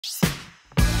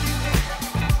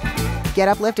Get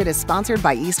Uplifted is sponsored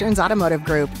by Easterns Automotive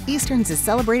Group. Easterns is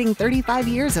celebrating 35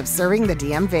 years of serving the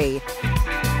DMV.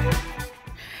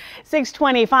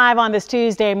 6:25 on this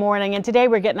Tuesday morning, and today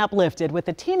we're getting uplifted with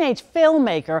a teenage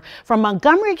filmmaker from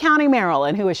Montgomery County,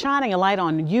 Maryland, who is shining a light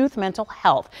on youth mental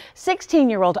health.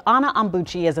 16-year-old Anna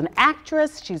Ambuchi is an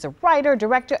actress. She's a writer,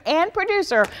 director, and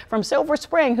producer from Silver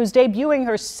Spring, who's debuting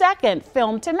her second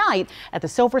film tonight at the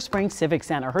Silver Spring Civic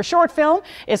Center. Her short film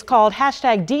is called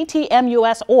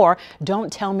 #DTMUS, or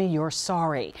Don't Tell Me You're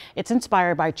Sorry. It's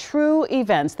inspired by true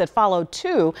events that follow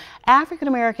two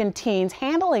African-American teens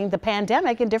handling the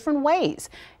pandemic in different ways.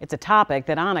 It's a topic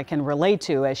that Anna can relate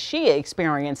to, as she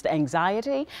experienced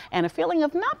anxiety and a feeling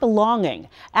of not belonging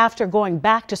after going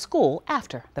back to school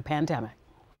after the pandemic.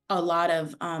 A lot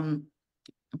of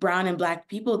brown and black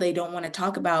people, they don't want to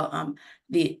talk about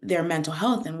their mental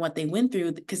health and what they went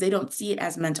through because they don't see it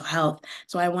as mental health.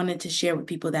 So I wanted to share with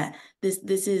people that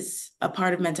this is a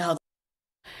part of mental health.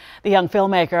 The young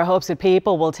filmmaker hopes that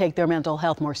people will take their mental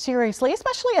health more seriously,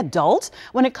 especially adults,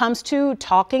 when it comes to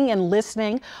talking and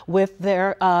listening with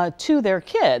to their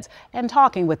kids and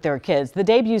talking with their kids. The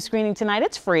debut screening tonight,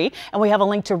 it's free, and we have a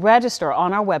link to register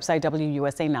on our website,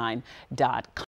 WUSA9.com.